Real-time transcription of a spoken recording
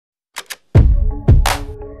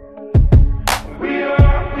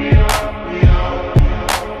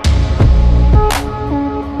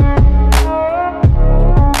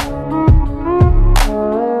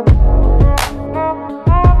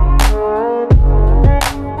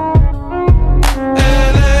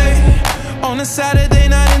Saturday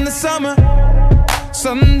night in the summer.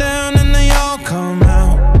 Sundown and they all come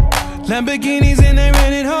out. Lamborghinis and they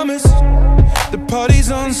rented hummus. The party's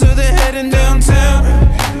on, so they're heading downtown.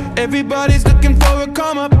 Everybody's looking for a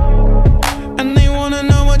come up, and they wanna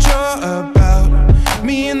know what you're about.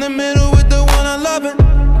 Me in the middle with the one I love it.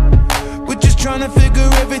 We're just trying to figure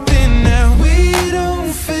everything out. We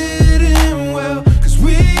don't fit in well, cause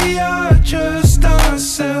we are just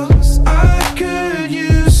ourselves. I could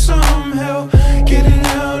use some help getting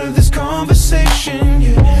out of this conversation.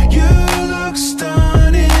 Yeah, you look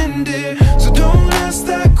stunning, dear, so don't ask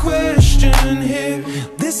that question here.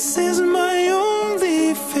 This is my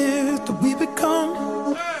only fear, that we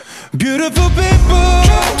become beautiful people.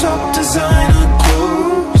 Drop top designer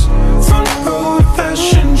clothes, front row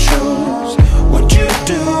fashion shows. What you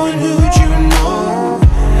do and who'd you know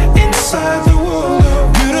inside the world of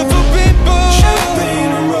beautiful people.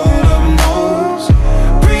 Champagne and roll up nose,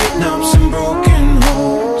 prenups and broken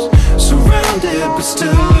homes. Surrounded but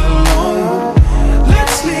still alone.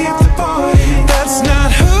 Let's leave the party. That's not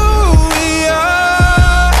who we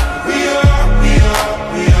are.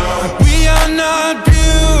 We are not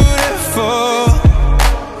beautiful.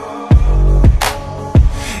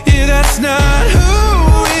 Yeah, that's not who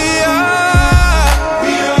we are.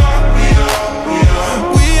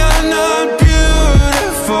 We are not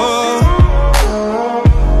beautiful.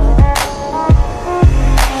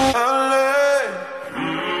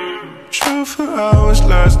 Drove for hours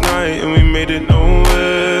last night and we made it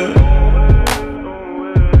nowhere.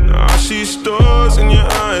 Now I see stars in your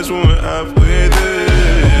eyes when we're halfway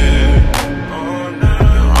there.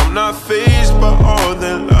 I'm not fazed by all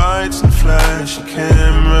the lights and flashy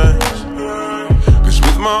cameras, cause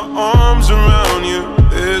with my arms around you,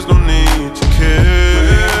 there's no need to care.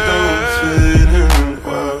 We don't fit in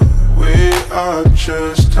well, we are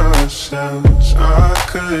just ourselves. I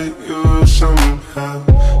could use some help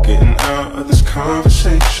getting out of this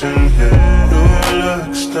conversation here. You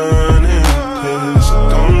look stunning, please, so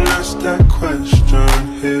don't ask that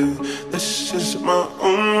question here. This is my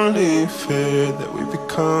only fear, that we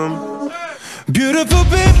become beautiful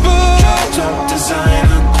people. Top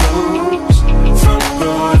designer clothes, front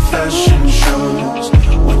row fashion shows.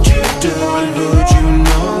 What you do and who'd you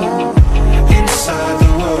know inside